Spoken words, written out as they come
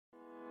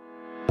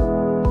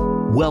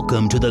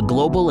Welcome to the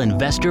Global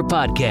Investor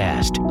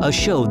Podcast, a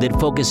show that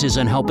focuses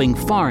on helping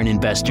foreign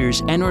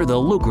investors enter the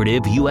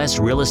lucrative U.S.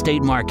 real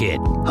estate market.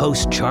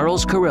 Host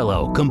Charles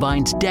Carrillo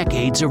combines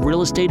decades of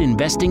real estate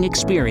investing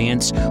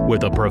experience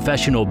with a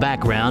professional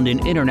background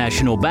in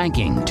international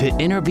banking to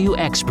interview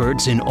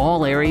experts in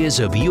all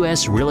areas of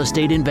U.S. real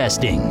estate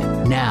investing.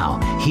 Now,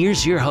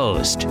 here's your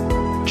host,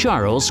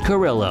 Charles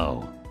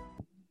Carrillo.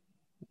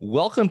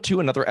 Welcome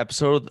to another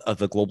episode of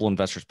the Global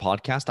Investors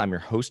Podcast. I'm your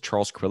host,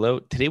 Charles Carrillo.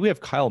 Today we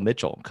have Kyle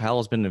Mitchell. Kyle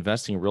has been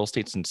investing in real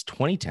estate since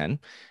 2010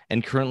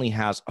 and currently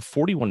has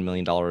 $41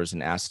 million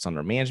in assets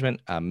under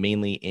management,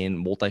 mainly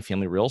in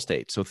multifamily real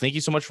estate. So thank you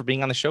so much for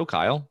being on the show,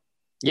 Kyle.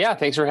 Yeah,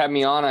 thanks for having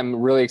me on. I'm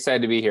really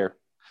excited to be here.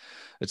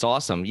 It's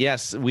awesome.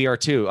 Yes, we are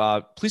too.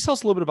 Please tell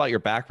us a little bit about your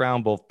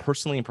background, both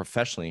personally and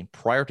professionally,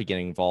 prior to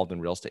getting involved in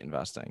real estate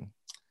investing.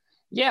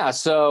 Yeah,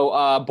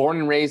 so born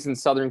and raised in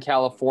Southern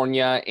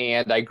California,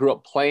 and I grew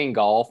up playing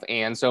golf.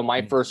 And so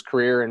my first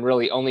career and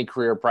really only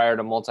career prior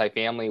to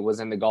multifamily was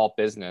in the golf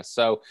business.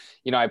 So,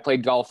 I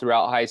played golf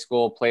throughout high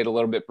school, played a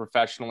little bit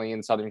professionally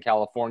in Southern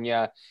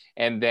California,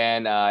 and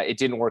then it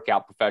didn't work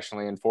out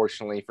professionally,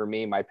 unfortunately for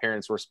me. My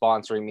parents were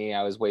sponsoring me.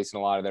 I was wasting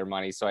a lot of their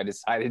money. So I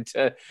decided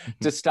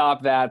to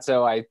stop that.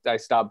 So I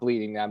stopped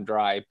bleeding them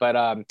dry.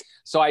 But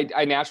so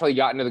I naturally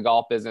got into the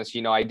golf business.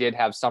 I did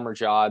have summer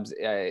jobs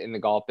in the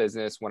golf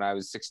business when I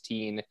was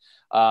 16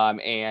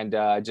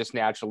 and just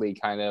naturally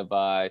kind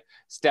of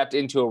stepped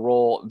into a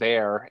role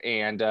there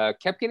and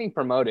kept getting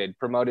promoted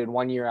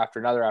 1 year after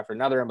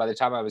another. And by the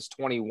time I was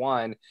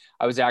 21,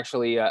 I was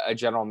actually a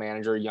general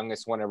manager,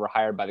 youngest one ever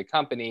hired by the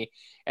company.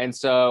 And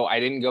so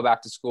I didn't go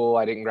back to school.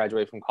 I didn't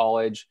graduate from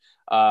college.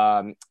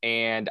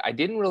 And I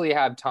didn't really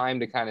have time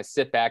to kind of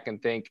sit back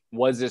and think,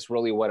 was this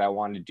really what I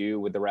wanted to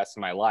do with the rest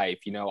of my life?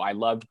 I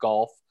loved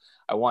golf.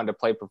 I wanted to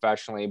play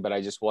professionally, but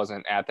I just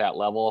wasn't at that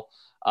level.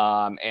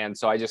 And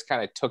so I just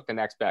kind of took the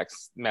next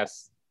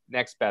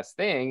best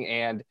thing.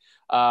 And,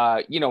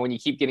 when you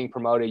keep getting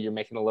promoted, you're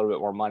making a little bit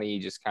more money. You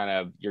just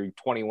you're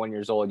 21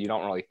 years old. You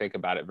don't really think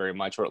about it very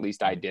much, or at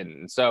least I didn't.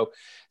 And so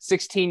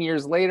 16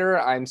 years later,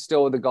 I'm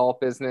still with the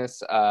golf business.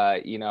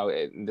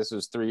 This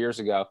was 3 years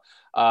ago.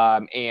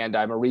 And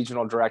I'm a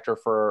regional director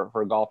for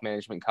a golf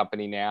management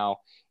company now.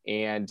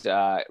 And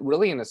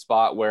really in a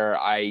spot where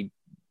I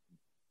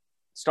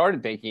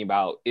started thinking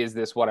about, is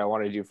this what I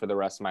want to do for the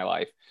rest of my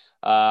life?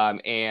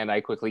 And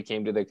I quickly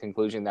came to the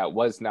conclusion that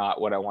was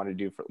not what I wanted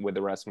to do with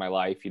the rest of my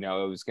life. I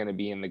was going to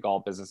be in the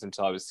golf business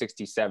until I was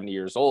 60, 70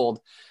 years old,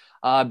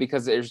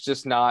 because there's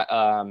just not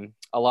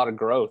a lot of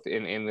growth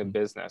in the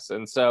business.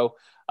 And so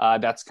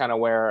that's kind of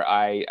where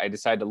I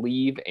decided to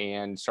leave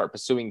and start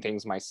pursuing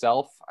things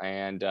myself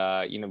and,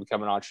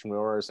 become an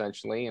entrepreneur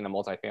essentially and a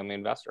multifamily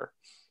investor.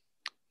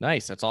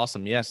 Nice. That's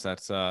awesome. Yes.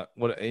 That's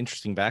what an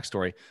interesting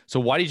backstory. So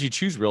why did you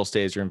choose real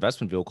estate as your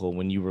investment vehicle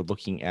when you were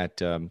looking at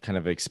kind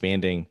of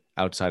expanding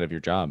outside of your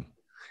job?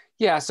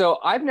 Yeah. So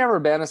I've never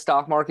been a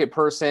stock market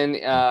person.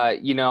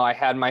 I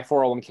had my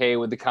 401k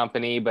with the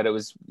company, but it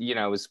was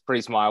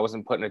pretty small. I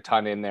wasn't putting a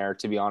ton in there,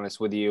 to be honest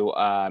with you.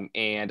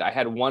 And I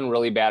had one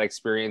really bad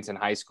experience in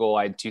high school.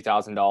 I had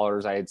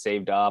 $2,000 I had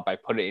saved up. I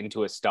put it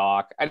into a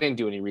stock. I didn't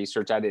do any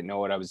research. I didn't know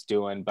what I was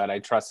doing, but I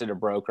trusted a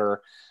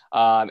broker.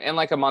 And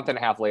like a month and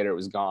a half later, it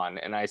was gone.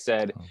 And I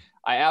said,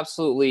 I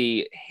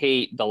absolutely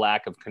hate the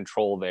lack of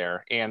control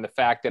there. And the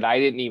fact that I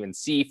didn't even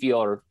see, feel,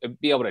 or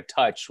be able to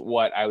touch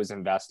what I was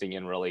investing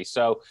in really.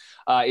 So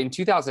in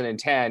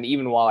 2010,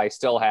 even while I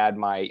still had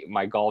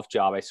my golf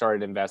job, I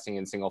started investing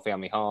in single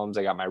family homes.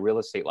 I got my real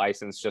estate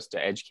license just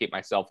to educate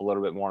myself a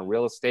little bit more in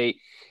real estate.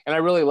 And I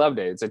really loved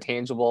it. It's a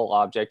tangible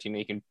object.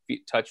 You can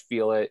touch,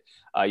 feel it.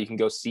 You can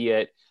go see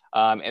it.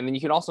 And then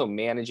you can also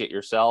manage it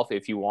yourself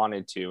if you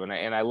wanted to.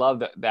 And I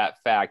love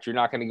that fact. You're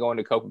not going to go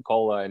into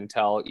Coca-Cola and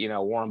tell,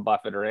 Warren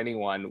Buffett or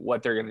anyone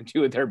what they're going to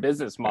do with their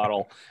business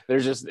model.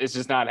 It's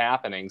just not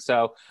happening.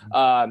 So,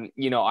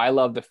 I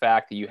love the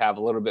fact that you have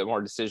a little bit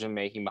more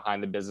decision-making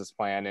behind the business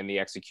plan and the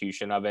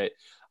execution of it.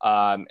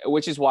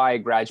 Which is why I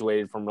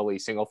graduated from really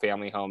single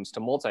family homes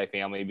to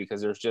multifamily,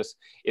 because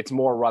it's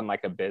more run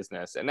like a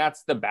business. And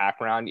that's the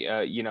background.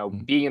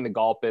 Being in the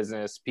golf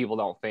business, people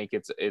don't think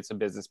it's a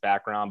business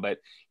background, but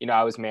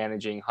I was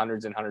managing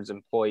hundreds and hundreds of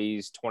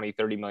employees,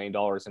 $20-30 million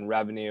in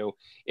revenue,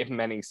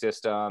 implementing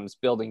systems,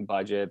 building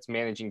budgets,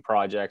 managing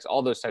projects,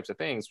 all those types of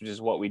things, which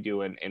is what we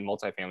do in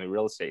multifamily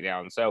real estate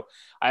now. And so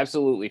I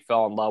absolutely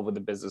fell in love with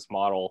the business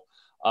model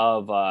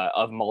of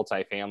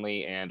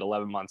multifamily, and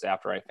 11 months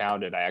after I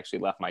found it, I actually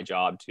left my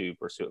job to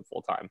pursue it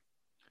full time.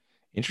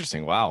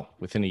 Interesting. Wow.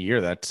 Within a year,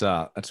 that's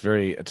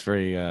very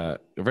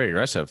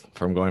aggressive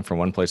from going from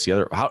one place to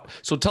the other.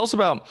 So tell us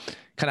about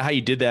kind of how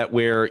you did that,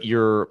 where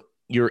you're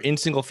in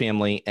single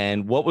family,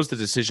 and what was the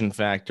deciding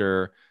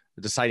factor,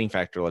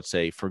 let's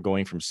say, for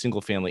going from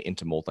single family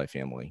into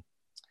multifamily?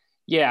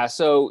 Yeah.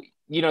 So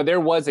there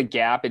was a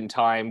gap in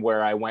time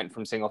where I went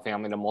from single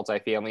family to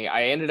multifamily.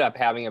 I ended up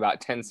having about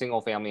 10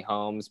 single family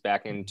homes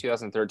back in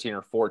 2013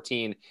 or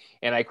 14.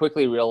 And I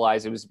quickly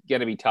realized it was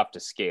going to be tough to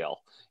scale.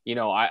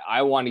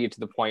 I want to get to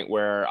the point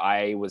where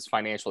I was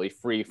financially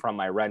free from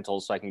my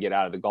rentals so I can get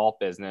out of the golf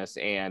business.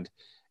 And,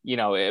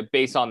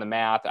 based on the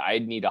math,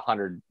 I'd need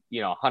 100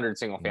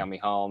 single family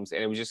homes,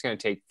 and it was just going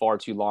to take far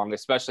too long,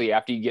 especially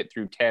after you get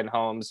through 10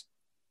 homes.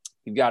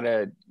 You've got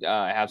to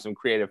have some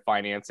creative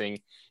financing.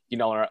 You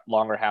no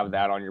longer have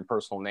that on your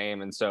personal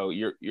name. And so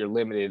you're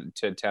limited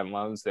to 10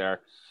 loans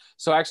there.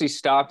 So I actually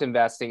stopped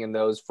investing in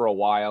those for a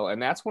while.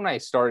 And that's when I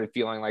started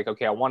feeling like,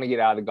 okay, I want to get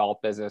out of the golf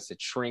business.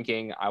 It's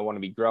shrinking. I want to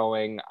be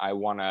growing. I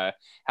want to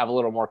have a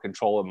little more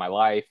control of my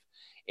life.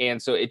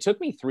 And so it took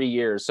me 3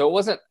 years. So it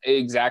wasn't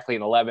exactly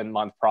an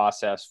 11-month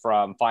process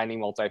from finding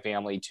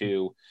multifamily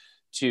to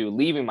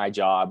leaving my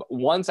job.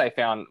 Once I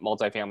found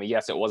multifamily,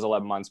 yes, it was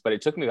 11 months, but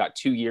it took me about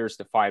 2 years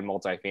to find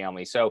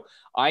multifamily. So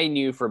I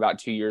knew for about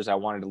 2 years I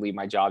wanted to leave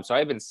my job. So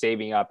I've been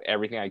saving up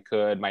everything I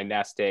could, my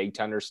nest egg,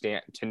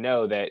 to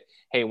know that,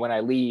 hey, when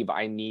I leave,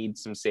 I need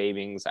some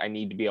savings. I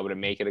need to be able to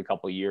make it a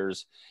couple of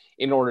years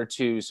in order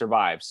to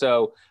survive.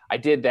 So I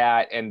did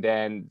that. And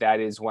then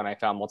that is when I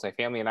found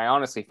multifamily. And I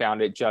honestly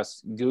found it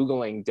just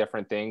Googling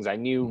different things. I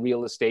knew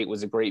real estate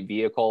was a great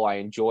vehicle. I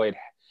enjoyed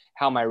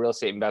how my real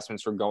estate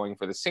investments were going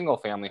for the single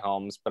family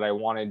homes, but I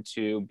wanted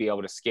to be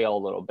able to scale a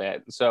little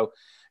bit. So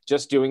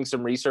just doing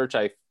some research,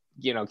 I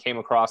came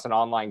across an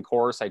online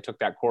course. I took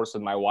that course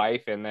with my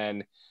wife, and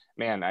then,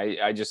 man,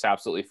 I just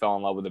absolutely fell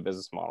in love with the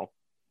business model.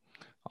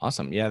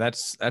 Awesome. Yeah,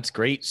 that's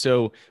great.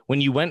 So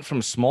when you went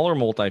from smaller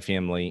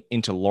multifamily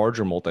into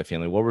larger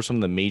multifamily, what were some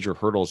of the major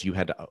hurdles you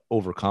had to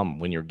overcome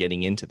when you're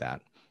getting into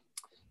that?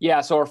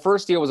 Yeah, so our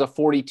first deal was a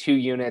 42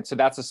 unit. So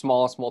that's the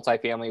smallest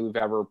multifamily we've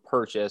ever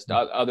purchased.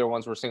 Other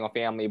ones were single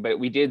family, but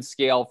we did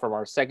scale from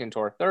our second to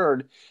our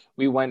third.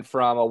 We went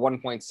from a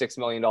 $1.6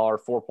 million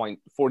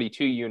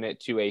 4.42 unit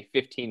to a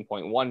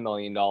 $15.1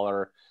 million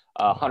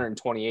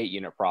 128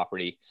 unit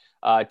property.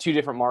 Two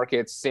different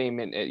markets, same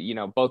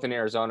in, both in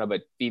Arizona,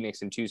 but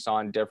Phoenix and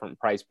Tucson, different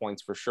price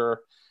points for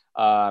sure.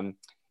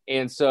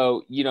 And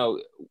so,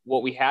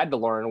 what we had to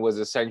learn was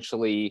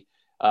essentially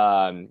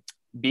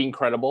being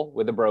credible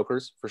with the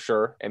brokers for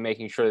sure, and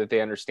making sure that they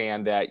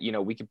understand that,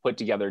 we could put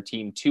together a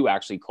team to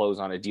actually close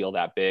on a deal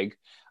that big.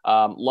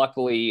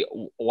 Luckily,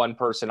 one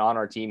person on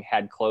our team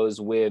had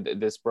closed with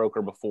this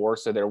broker before,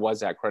 so there was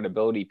that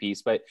credibility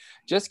piece, but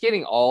just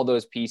getting all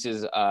those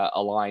pieces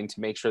aligned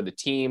to make sure the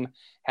team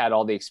had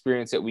all the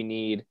experience that we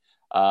need,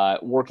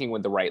 working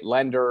with the right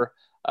lender.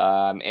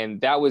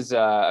 And that was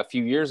a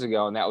few years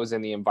ago, and that was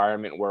in the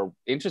environment where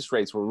interest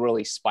rates were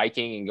really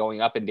spiking and going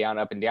up and down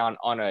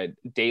on a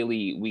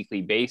daily,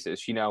 weekly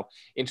basis.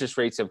 Interest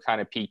rates have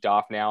kind of peaked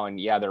off now, and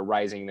yeah, they're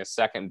rising this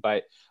second,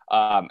 but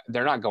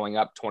they're not going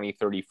up 20,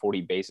 30,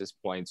 40 basis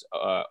points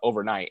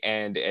overnight.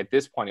 And at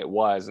this point it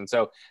was. And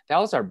so that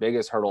was our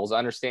biggest hurdle, is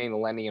understanding the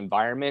lending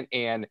environment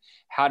and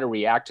how to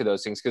react to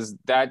those things, because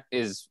that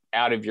is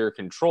out of your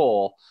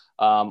control.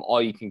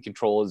 All you can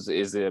control is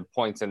the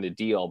points in the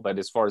deal. But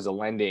as far as the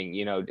lending,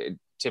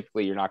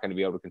 typically you're not going to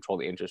be able to control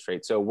the interest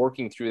rate. So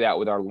working through that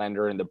with our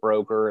lender and the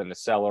broker and the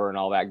seller and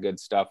all that good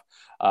stuff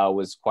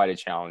was quite a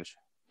challenge.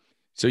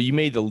 So you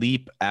made the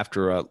leap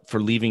after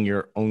for leaving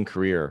your own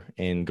career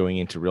and going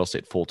into real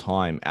estate full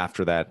time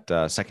after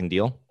that second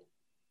deal?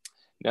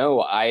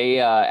 No, I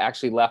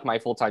actually left my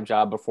full-time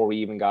job before we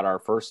even got our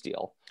first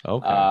deal.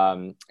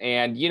 Okay.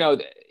 And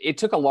it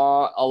took a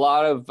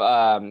lot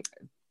of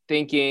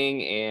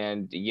thinking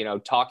and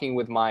talking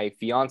with my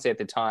fiance at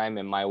the time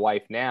and my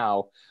wife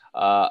now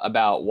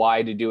about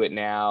why to do it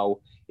now,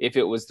 if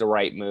it was the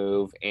right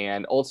move.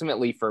 And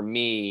ultimately for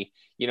me,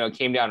 it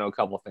came down to a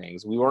couple of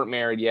things. We weren't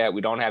married yet.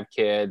 We don't have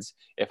kids.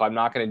 If I'm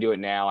not going to do it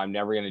now, I'm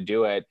never going to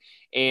do it.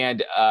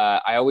 And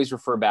I always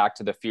refer back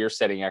to the fear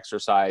setting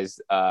exercise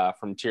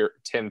from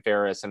Tim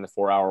Ferriss and the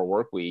 4-Hour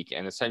Work Week.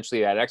 And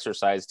essentially that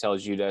exercise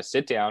tells you to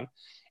sit down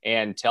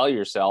and tell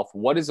yourself,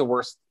 what is the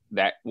worst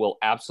that will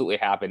absolutely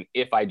happen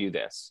if I do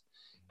this?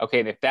 Okay,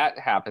 and if that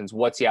happens,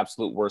 what's the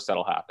absolute worst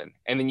that'll happen?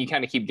 And then you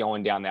kind of keep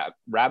going down that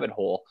rabbit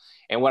hole.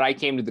 And what I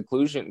came to the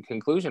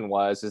conclusion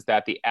is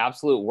that the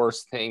absolute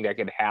worst thing that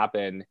could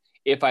happen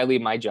if I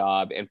leave my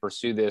job and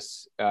pursue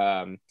this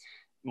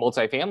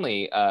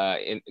multifamily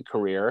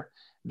career,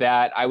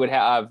 that I would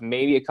have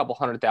maybe a couple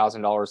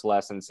 $100,000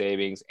 less in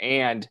savings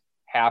and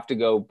have to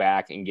go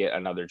back and get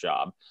another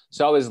job.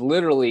 So I was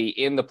literally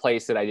in the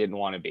place that I didn't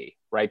want to be,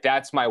 right?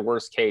 That's my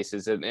worst case,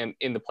 is in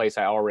the place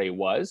I already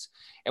was.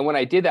 And when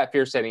I did that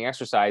fear setting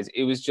exercise,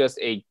 it was just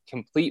a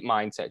complete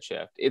mindset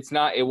shift.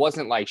 It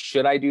wasn't like,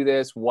 should I do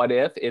this? What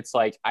if? It's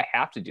like, I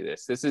have to do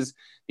this. This is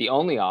the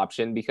only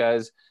option,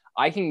 because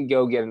I can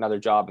go get another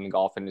job in the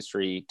golf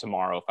industry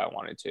tomorrow if I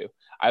wanted to.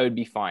 I would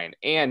be fine.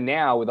 And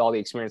now with all the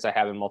experience I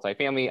have in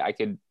multifamily, I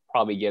could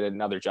probably get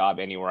another job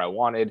anywhere I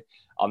wanted.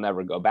 I'll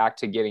never go back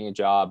to getting a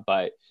job,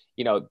 but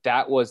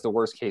that was the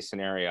worst case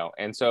scenario.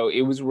 And so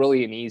it was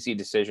really an easy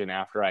decision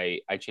after I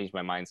changed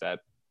my mindset.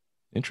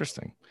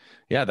 Interesting.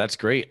 Yeah, that's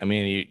great. I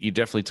mean, you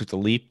definitely took the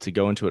leap to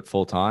go into it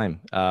full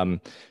time.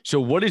 So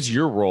what is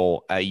your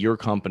role at your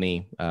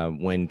company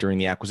during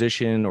the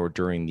acquisition or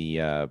during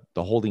the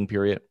holding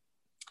period?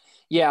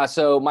 Yeah,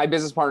 so my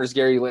business partner is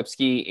Gary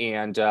Lipsky,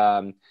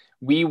 and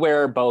we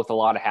wear both a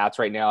lot of hats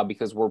right now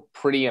because we're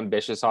pretty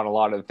ambitious on a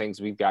lot of the things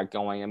we've got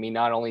going. I mean,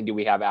 not only do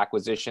we have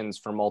acquisitions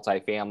for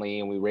multifamily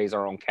and we raise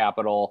our own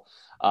capital,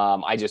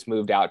 I just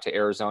moved out to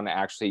Arizona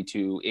actually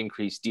to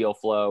increase deal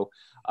flow.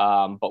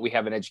 But we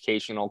have an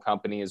educational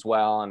company as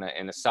well,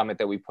 and a summit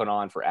that we put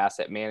on for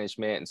asset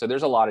management. And so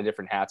there's a lot of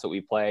different hats that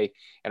we play.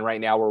 And right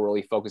now we're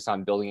really focused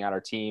on building out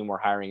our team. We're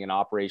hiring an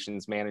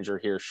operations manager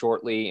here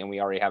shortly, and we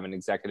already have an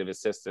executive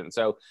assistant.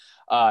 So,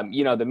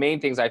 the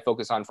main things I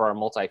focus on for our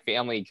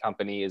multifamily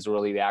company is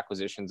really the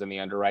acquisitions and the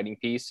underwriting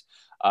piece.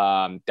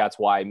 That's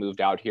why I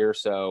moved out here.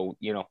 So,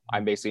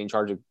 I'm basically in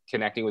charge of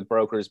connecting with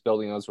brokers,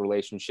 building those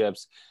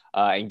relationships,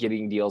 and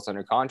getting deals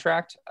under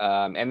contract.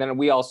 And then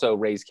we also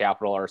raise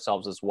capital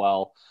ourselves as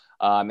well.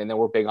 And then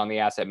we're big on the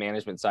asset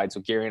management side. So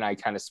Gary and I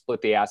kind of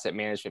split the asset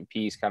management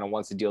piece kind of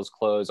once the deal's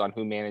closed on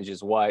who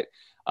manages what,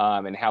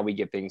 and how we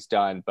get things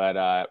done.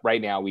 But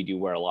right now we do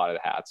wear a lot of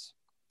the hats.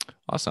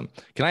 Awesome.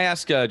 Can I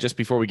ask, just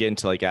before we get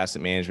into like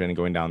asset management and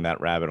going down that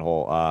rabbit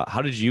hole,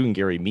 how did you and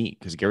Gary meet?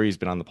 Because Gary's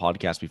been on the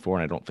podcast before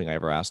and I don't think I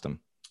ever asked him.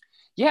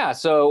 Yeah.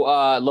 So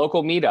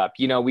local meetup,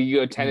 we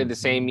attended the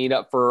same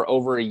meetup for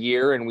over a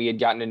year, and we had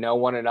gotten to know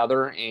one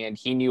another, and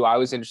he knew I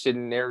was interested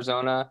in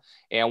Arizona.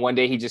 And one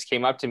day he just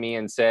came up to me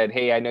and said,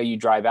 "Hey, I know you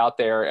drive out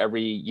there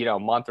every,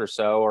 month or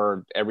so,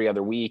 or every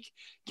other week.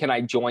 Can I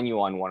join you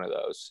on one of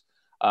those?"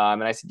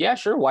 And I said, "Yeah,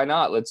 sure. Why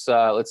not? Let's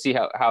see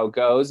how it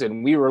goes."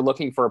 And we were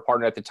looking for a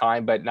partner at the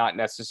time, but not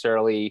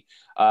necessarily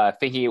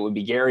thinking it would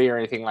be Gary or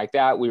anything like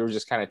that. We were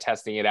just kind of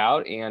testing it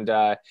out. And,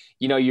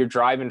 you're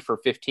driving for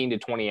 15 to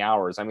 20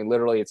 hours. I mean,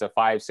 literally it's a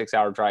 5-6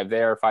 hour drive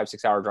there,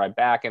 5-6 hour drive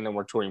back. And then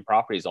we're touring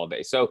properties all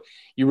day. So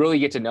you really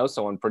get to know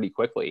someone pretty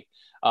quickly.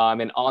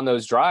 And on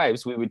those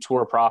drives, we would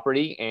tour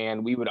property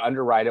and we would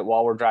underwrite it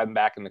while we're driving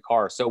back in the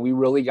car. So we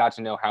really got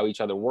to know how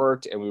each other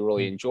worked, and we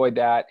really enjoyed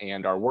that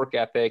and our work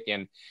ethic.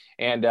 And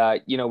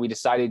we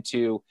decided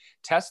to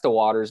test the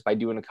waters by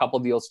doing a couple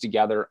deals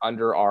together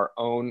under our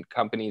own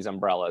company's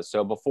umbrellas.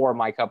 So before,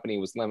 my company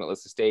was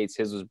Limitless Estates,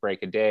 his was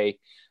Break a Day.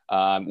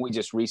 We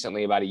just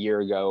recently, about a year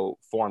ago,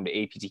 formed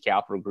APT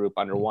Capital Group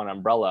under one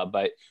umbrella,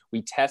 but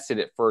we tested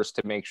it first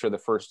to make sure the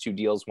first two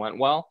deals went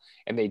well,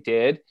 and they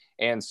did.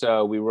 And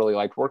so we really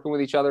liked working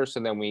with each other. So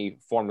then we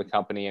formed the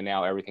company, and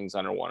now everything's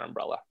under one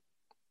umbrella.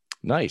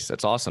 Nice.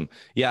 That's awesome.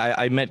 Yeah.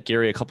 I met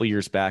Gary a couple of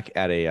years back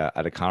at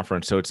a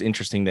conference. So it's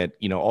interesting that,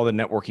 all the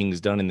networking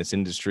is done in this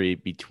industry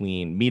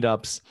between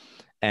meetups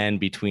and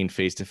between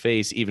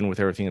face-to-face, even with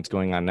everything that's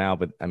going on now.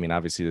 But I mean,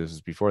 obviously this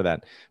was before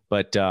that,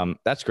 but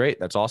that's great.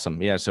 That's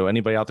awesome. Yeah. So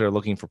anybody out there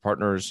looking for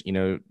partners,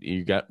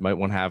 might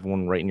want to have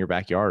one right in your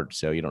backyard.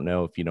 So you don't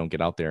know if you don't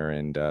get out there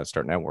and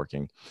start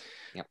networking.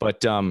 Yep.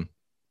 But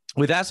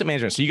with asset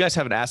management, so you guys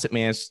have an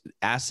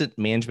asset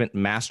management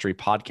mastery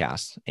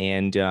podcast,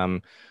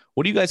 and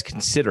what do you guys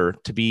consider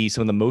to be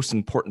some of the most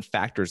important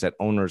factors that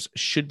owners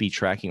should be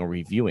tracking or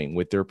reviewing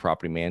with their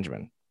property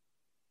management?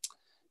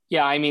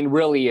 Yeah, I mean,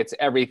 really, it's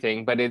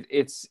everything. But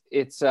it's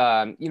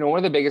one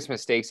of the biggest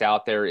mistakes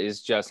out there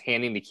is just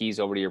handing the keys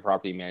over to your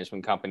property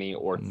management company,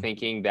 or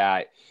thinking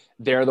that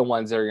they're the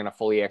ones that are going to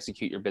fully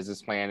execute your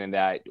business plan, and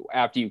that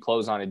after you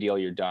close on a deal,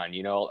 you're done.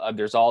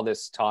 There's all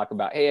this talk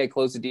about, hey, I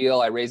closed a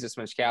deal, I raised this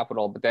much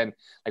capital, but then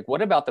like,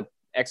 what about the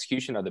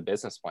execution of the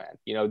business plan?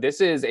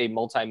 This is a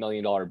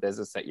multi-million-dollar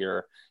business that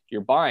you're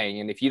buying,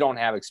 and if you don't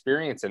have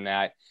experience in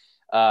that,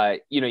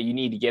 you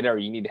need to get it, or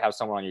you need to have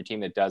someone on your team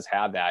that does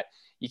have that.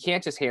 You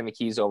can't just hand the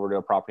keys over to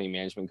a property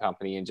management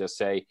company and just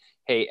say,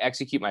 hey,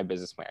 execute my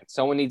business plan.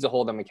 Someone needs to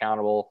hold them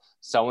accountable.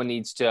 Someone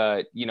needs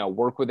to,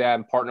 work with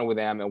them, partner with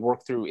them, and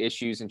work through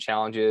issues and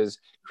challenges,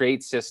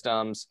 create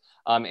systems.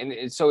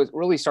 And so it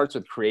really starts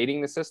with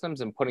creating the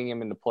systems and putting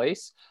them into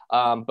place.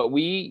 But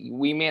we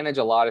manage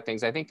a lot of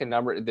things. I think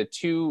the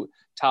two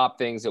top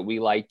things that we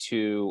like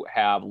to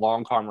have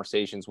long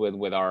conversations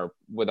with our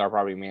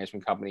property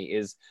management company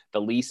is the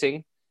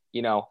leasing.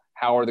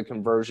 How are the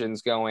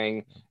conversions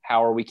going?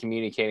 How are we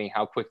communicating?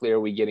 How quickly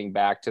are we getting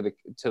back to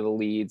the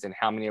leads? And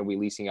how many are we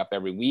leasing up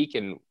every week?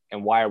 And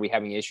why are we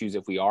having issues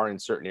if we are in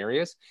certain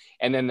areas?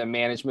 And then the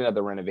management of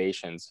the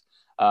renovations.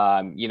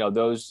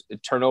 Those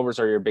turnovers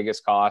are your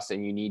biggest costs,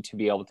 and you need to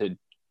be able to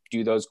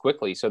do those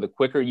quickly. So the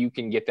quicker you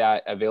can get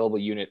that available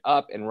unit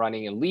up and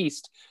running and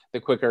leased, the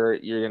quicker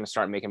you're going to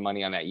start making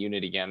money on that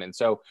unit again. And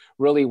so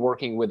really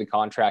working with the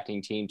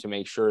contracting team to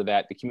make sure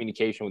that the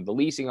communication with the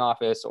leasing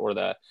office or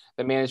the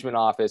management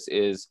office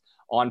is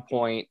on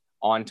point,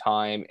 on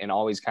time, and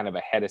always kind of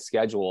ahead of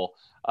schedule.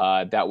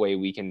 That way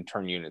we can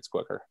turn units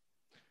quicker.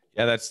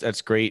 Yeah,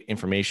 that's great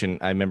information.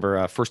 I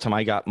remember first time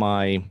I got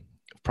my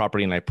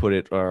property and I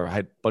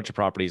had a bunch of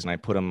properties and I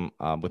put them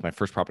with my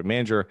first property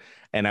manager,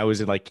 and I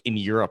was in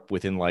Europe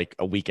within like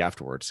a week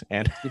afterwards.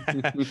 And,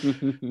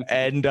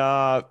 and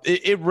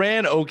it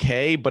ran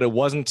okay, but it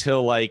wasn't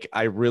until like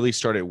I really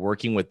started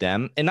working with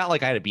them, and not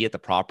like I had to be at the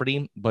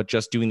property, but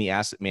just doing the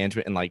asset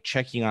management and like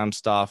checking on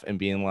stuff and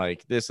being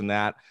like this and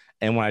that.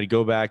 And when I'd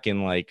go back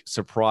and like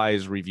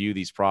surprise review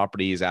these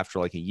properties after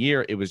like a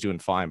year, it was doing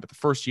fine. But the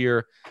first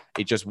year,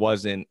 it just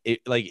wasn't.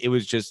 It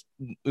was just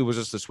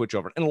a switch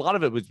over. And a lot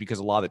of it was because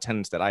a lot of the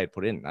tenants that I had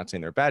put in, not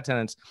saying they're bad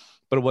tenants,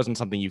 but it wasn't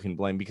something you can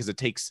blame, because it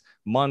takes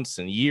months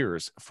and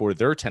years for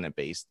their tenant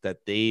base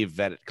that they've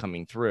vetted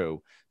coming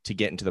through to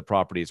get into the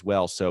property as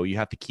well. So you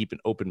have to keep an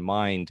open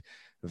mind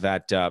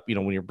that,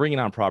 when you're bringing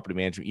on property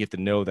management, you have to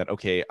know that,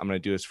 okay, I'm going to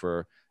do this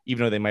for,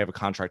 even though they might have a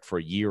contract for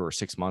a year or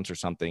 6 months or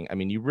something. I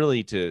mean, you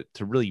really, to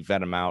really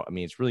vet them out. I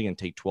mean, it's really going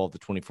to take 12 to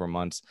 24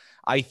 months,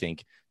 I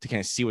think, to kind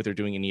of see what they're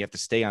doing. And you have to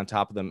stay on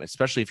top of them,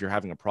 especially if you're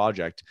having a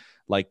project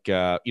like,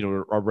 a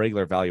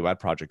regular value add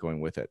project going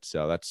with it.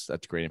 So that's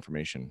great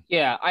information.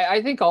 Yeah.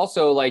 I think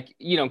also, like,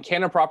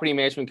 can a property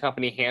management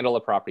company handle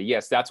a property?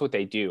 Yes, that's what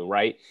they do.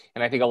 Right.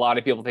 And I think a lot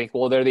of people think,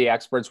 well, they're the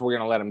experts, we're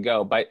going to let them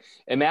go. But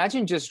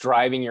imagine just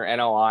driving your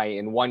NOI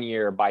in 1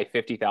 year by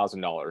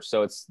 $50,000.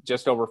 So it's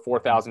just over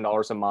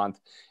 $4,000 a month.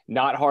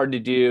 Not hard to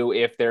do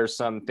if there's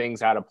some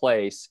things out of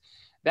place.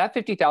 That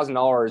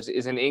 $50,000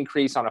 is an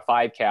increase on a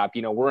 5 cap.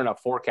 We're in a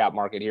 4 cap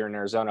market here in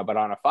Arizona, but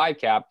on a 5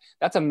 cap,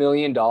 that's $1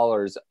 million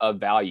of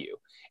value.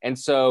 And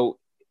so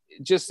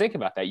just think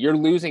about that. You're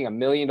losing $1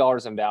 million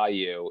in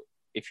value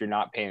if you're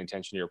not paying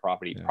attention to your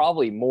property,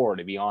 probably more,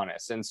 to be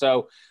honest. And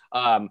so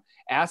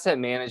asset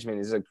management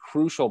is a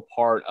crucial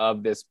part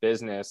of this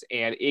business,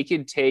 and it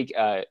could take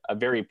a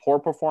very poor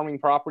performing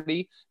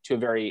property to a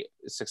very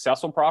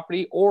successful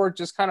property, or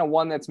just kind of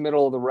one that's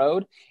middle of the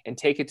road and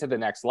take it to the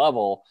next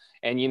level.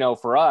 And,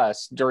 for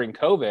us during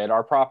COVID,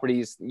 our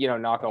properties,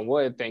 knock on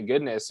wood, thank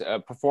goodness,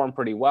 performed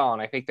pretty well.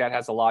 And I think that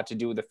has a lot to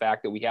do with the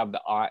fact that we have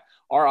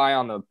our eye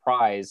on the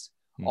prize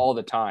all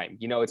the time.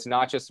 It's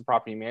not just a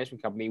property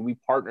management company. We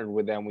partnered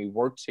with them. We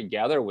worked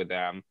together with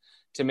them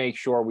to make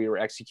sure we were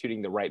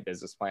executing the right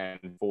business plan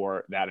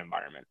for that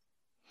environment.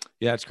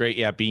 Yeah, it's great.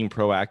 Yeah, being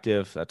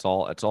proactive. That's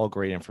all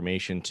great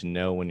information to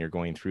know when you're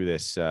going through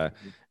this,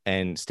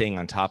 and staying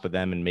on top of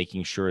them and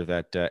making sure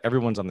that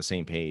everyone's on the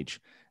same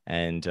page.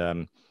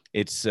 And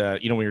it's, when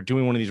you're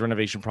doing one of these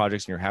renovation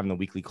projects and you're having the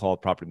weekly call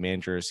with property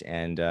managers,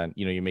 and,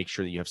 you make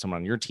sure that you have someone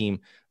on your team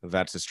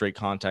that's a straight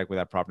contact with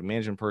that property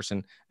management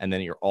person. And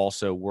then you're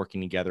also working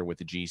together with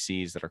the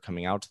GCs that are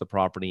coming out to the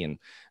property. And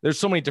there's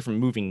so many different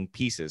moving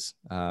pieces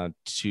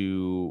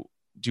to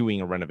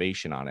doing a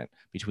renovation on it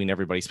between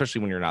everybody,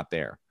 especially when you're not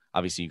there.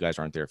 Obviously, you guys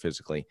aren't there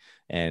physically,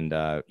 and,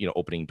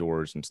 opening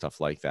doors and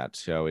stuff like that.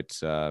 So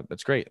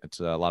that's great.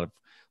 It's a lot of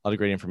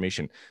great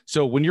information.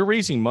 So when you're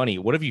raising money,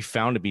 what have you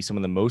found to be some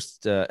of the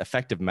most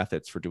effective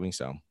methods for doing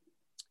so?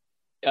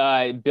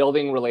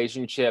 Building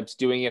relationships,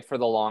 doing it for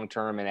the long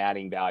term, and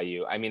adding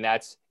value. I mean,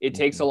 it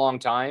takes a long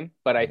time,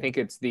 but I think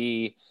it's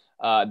the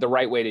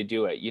right way to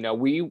do it.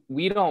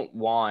 We don't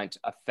want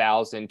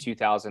 1,000,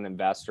 2,000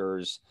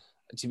 investors,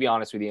 to be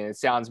honest with you. And it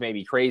sounds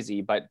maybe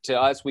crazy, but to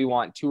us, we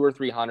want 200 or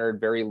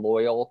 300 very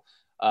loyal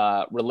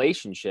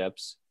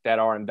relationships that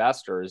are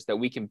investors that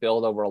we can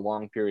build over a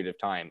long period of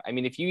time. I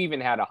mean, if you even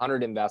had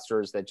 100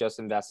 investors that just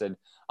invested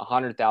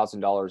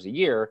 $100,000 a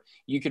year,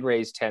 you could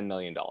raise $10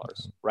 million,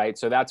 right?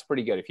 So that's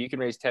pretty good. If you can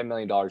raise $10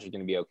 million, you're going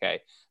to be okay.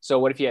 So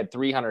what if you had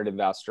 300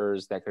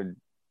 investors that could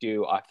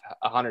do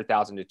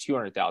 $100,000 to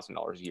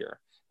 $200,000 a year?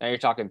 Now you're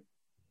talking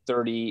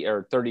 30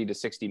 to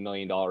 $60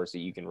 million that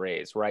you can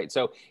raise, right?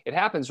 So it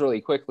happens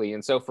really quickly.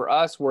 And so for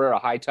us, we're a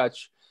high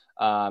touch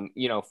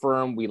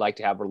firm. We like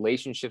to have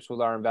relationships with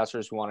our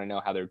investors. We want to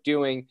know how they're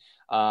doing,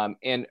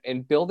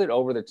 and build it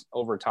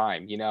over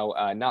time,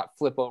 not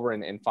flip over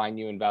and find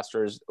new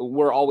investors.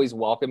 We're always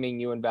welcoming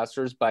new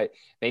investors, but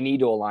they need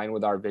to align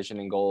with our vision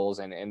and goals.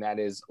 And that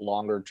is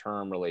longer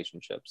term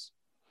relationships.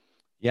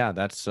 Yeah,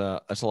 that's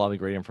a lot of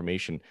great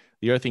information.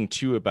 The other thing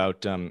too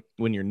about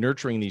when you're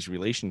nurturing these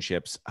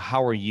relationships,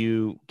 how are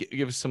you?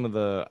 Give us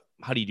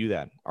how do you do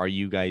that? Are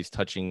you guys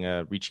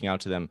reaching out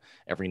to them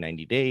every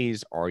 90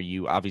 days? Are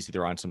you, obviously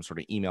they're on some sort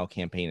of email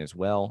campaign as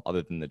well,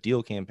 other than the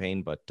deal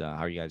campaign, but how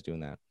are you guys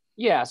doing that?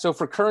 Yeah. So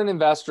for current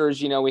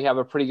investors, we have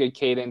a pretty good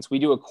cadence. We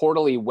do a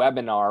quarterly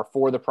webinar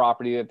for the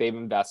property that they've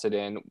invested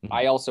in. Mm-hmm.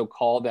 I also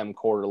call them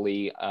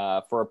quarterly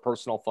for a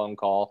personal phone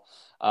call.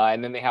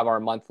 And then they have our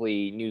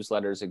monthly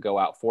newsletters that go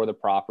out for the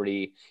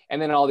property, and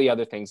then all the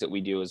other things that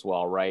we do as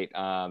well, right?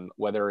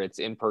 Whether it's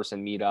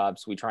in-person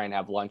meetups, we try and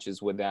have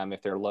lunches with them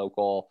if they're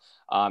local.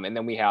 And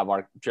then we have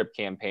our drip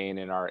campaign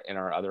and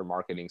our other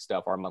marketing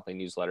stuff, our monthly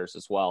newsletters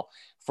as well.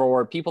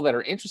 For people that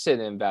are interested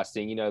in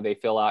investing, they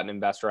fill out an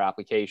investor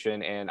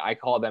application, and I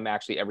call them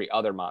actually every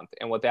other month.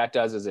 And what that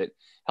does is it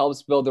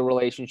helps build the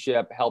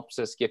relationship, helps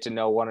us get to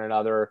know one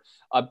another,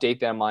 update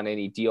them on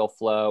any deal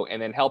flow, and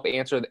then help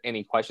answer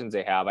any questions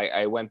they have.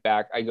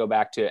 I go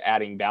back to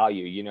adding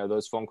value.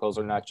 Those phone calls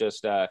are not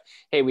just,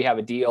 hey, we have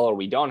a deal or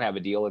we don't have a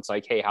deal. It's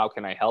like, hey, how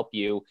can I help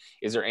you?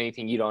 Is there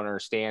anything you don't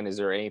understand? Is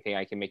there anything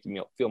I can make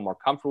you feel more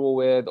comfortable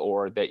with,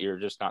 or that you're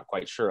just not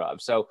quite sure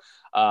of? So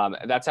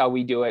that's how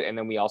we do it. And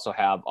then we also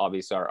have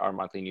obviously our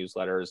monthly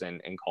newsletters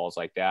and calls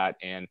like that.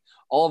 And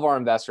all of our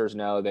investors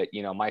know that,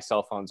 my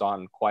cell phone's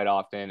on quite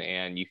often,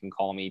 and you can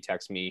call me,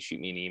 text me, shoot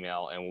me an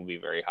email, and we'll be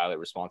very highly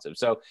responsive.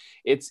 So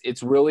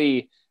it's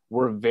really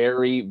we're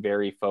very,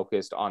 very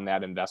focused on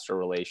that investor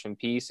relation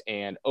piece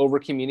and over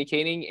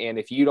communicating. And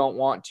if you don't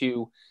want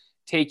to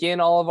take in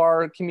all of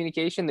our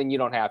communication, then you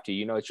don't have to.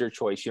 It's your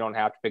choice. You don't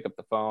have to pick up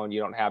the phone.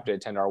 You don't have to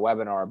attend our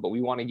webinar, but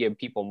we want to give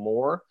people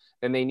more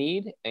than they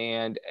need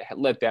and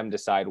let them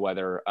decide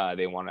whether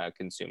they want to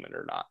consume it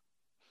or not.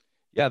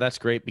 Yeah, that's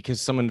great, because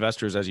some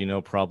investors, as you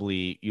know,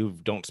 probably you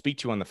don't speak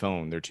to on the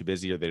phone. They're too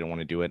busy or they don't want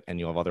to do it. And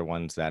you'll have other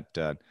ones that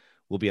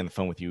will be on the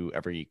phone with you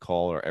every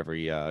call or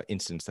every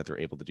instance that they're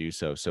able to do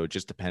so. So it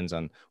just depends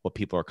on what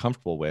people are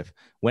comfortable with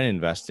when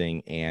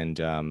investing, and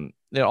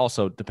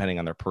also depending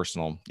on their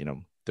personal,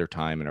 their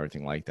time and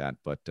everything like that.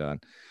 But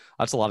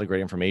that's a lot of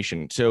great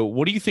information. So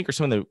what do you think are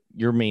some of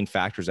your main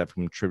factors that have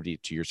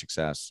contributed to your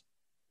success?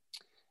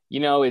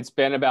 It's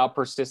been about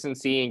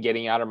persistency and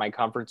getting out of my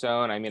comfort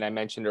zone. I mean, I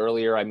mentioned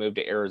earlier, I moved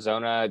to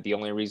Arizona. The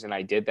only reason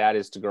I did that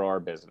is to grow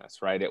our business,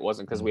 right? It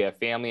wasn't because we have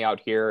family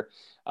out here.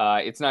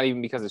 It's not even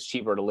because it's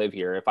cheaper to live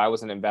here. If I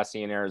wasn't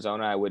investing in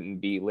Arizona, I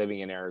wouldn't be living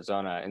in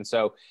Arizona. And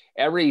so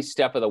every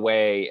step of the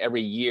way,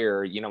 every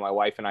year, my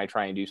wife and I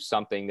try and do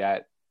something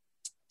that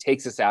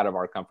takes us out of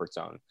our comfort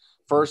zone.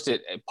 First,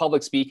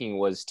 public speaking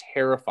was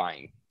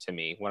terrifying to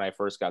me when I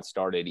first got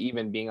started.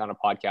 Even being on a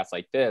podcast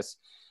like this,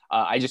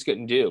 I just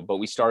couldn't do, but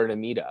we started a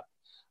meetup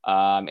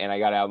and I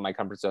got out of my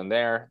comfort zone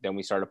there. Then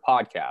we started a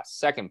podcast,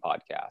 second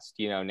podcast,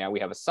 now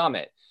we have a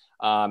summit.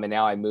 And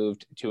now I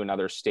moved to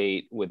another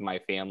state with my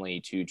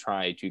family to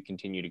try to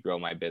continue to grow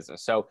my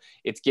business. So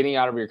it's getting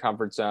out of your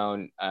comfort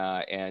zone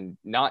and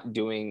not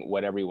doing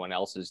what everyone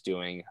else is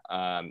doing,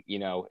 and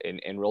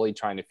really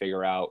trying to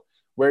figure out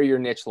where your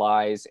niche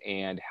lies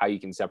and how you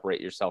can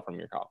separate yourself from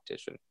your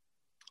competition.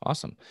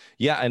 Awesome.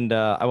 Yeah. And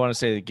I want to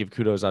say, give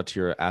kudos out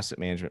to your Asset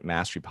Management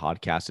Mastery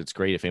podcast. It's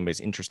great if anybody's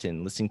interested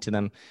in listening to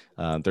them.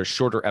 They're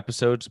shorter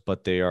episodes,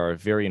 but they are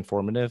very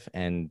informative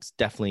and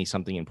definitely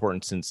something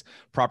important, since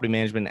property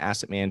management and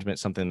asset management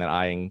is something that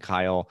I and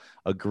Kyle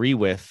agree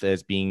with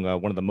as being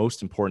one of the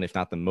most important, if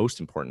not the most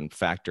important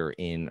factor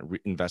in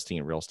investing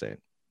in real estate.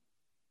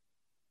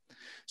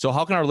 So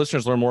how can our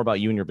listeners learn more about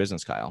you and your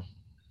business, Kyle?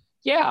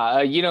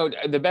 Yeah,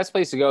 the best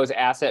place to go is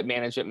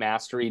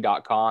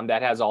assetmanagementmastery.com.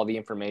 That has all the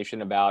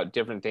information about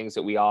different things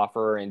that we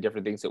offer and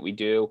different things that we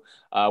do.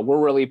 We're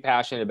really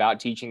passionate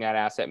about teaching that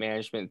asset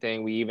management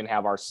thing. We even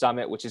have our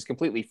summit, which is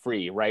completely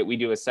free, right? We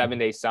do a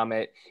 7-day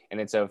summit and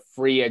it's a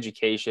free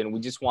education. We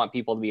just want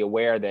people to be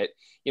aware that,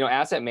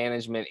 asset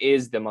management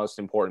is the most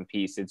important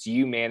piece. It's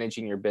you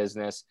managing your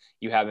business.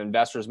 You have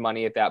investors'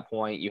 money at that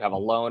point. You have a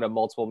loan of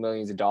multiple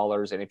millions of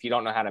dollars. And if you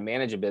don't know how to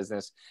manage a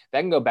business,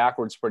 that can go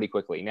backwards pretty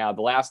quickly. Now,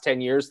 the last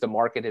 10 years, the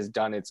market has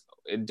done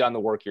the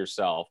work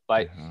yourself.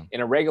 But in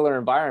a regular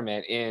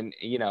environment, in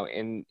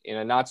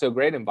a not so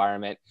great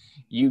environment,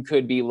 you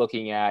could be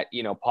looking at,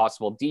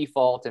 possible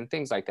default and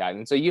things like that.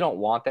 And so you don't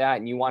want that.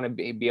 And you want to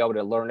be able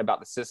to learn about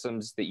the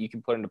systems that you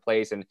can put into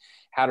place and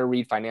how to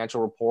read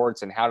financial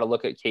reports and how to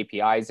look at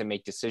KPIs and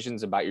make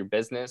decisions about your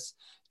business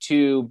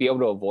to be able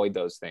to avoid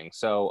those things.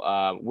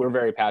 So we're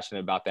very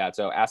passionate about that.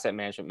 So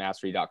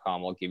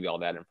assetmanagementmastery.com will give you all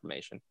that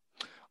information.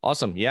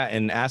 Awesome. Yeah.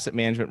 And asset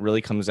management really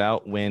comes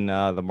out when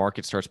the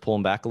market starts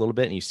pulling back a little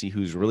bit and you see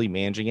who's really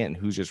managing it and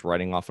who's just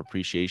writing off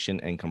appreciation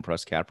and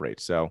compressed cap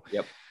rates. So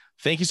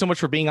Thank you so much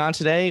for being on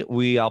today.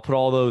 I'll put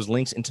all those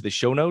links into the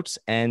show notes,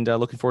 and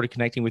looking forward to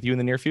connecting with you in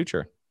the near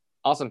future.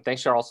 Awesome.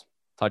 Thanks, Charles.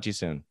 Talk to you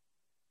soon.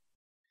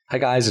 Hi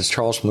guys, it's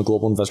Charles from the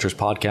Global Investors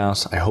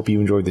Podcast. I hope you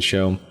enjoyed the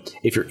show.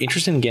 If you're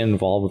interested in getting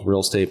involved with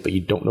real estate, but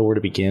you don't know where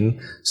to begin,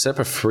 set up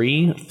a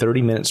free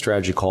 30-minute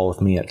strategy call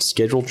with me at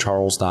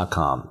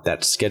schedulecharles.com.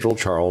 That's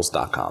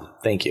schedulecharles.com.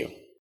 Thank you.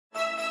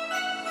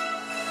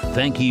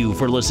 Thank you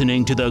for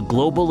listening to the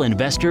Global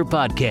Investor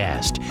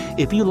Podcast.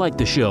 If you like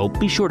the show,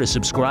 be sure to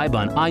subscribe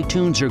on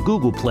iTunes or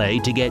Google Play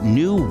to get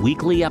new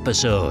weekly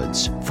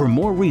episodes. For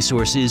more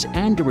resources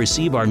and to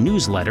receive our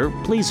newsletter,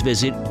 please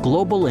visit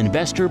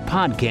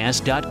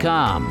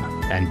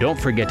globalinvestorpodcast.com. And don't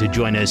forget to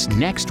join us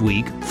next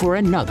week for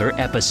another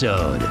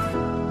episode.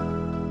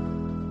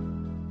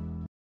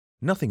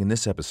 Nothing in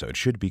this episode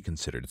should be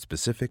considered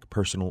specific,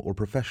 personal, or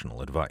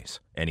professional advice.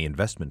 Any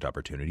investment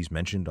opportunities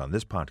mentioned on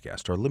this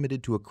podcast are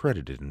limited to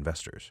accredited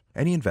investors.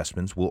 Any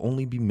investments will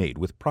only be made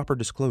with proper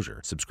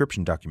disclosure,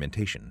 subscription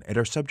documentation, and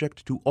are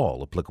subject to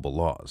all applicable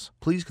laws.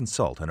 Please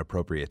consult an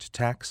appropriate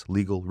tax,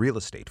 legal, real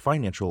estate,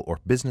 financial, or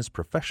business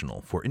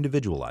professional for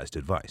individualized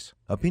advice.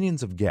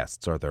 Opinions of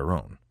guests are their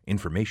own.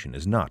 Information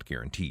is not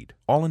guaranteed.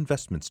 All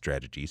investment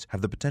strategies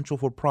have the potential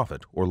for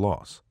profit or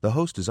loss. The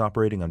host is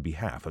operating on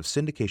behalf of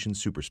Syndication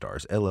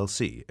Superstars,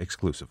 LLC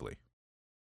exclusively.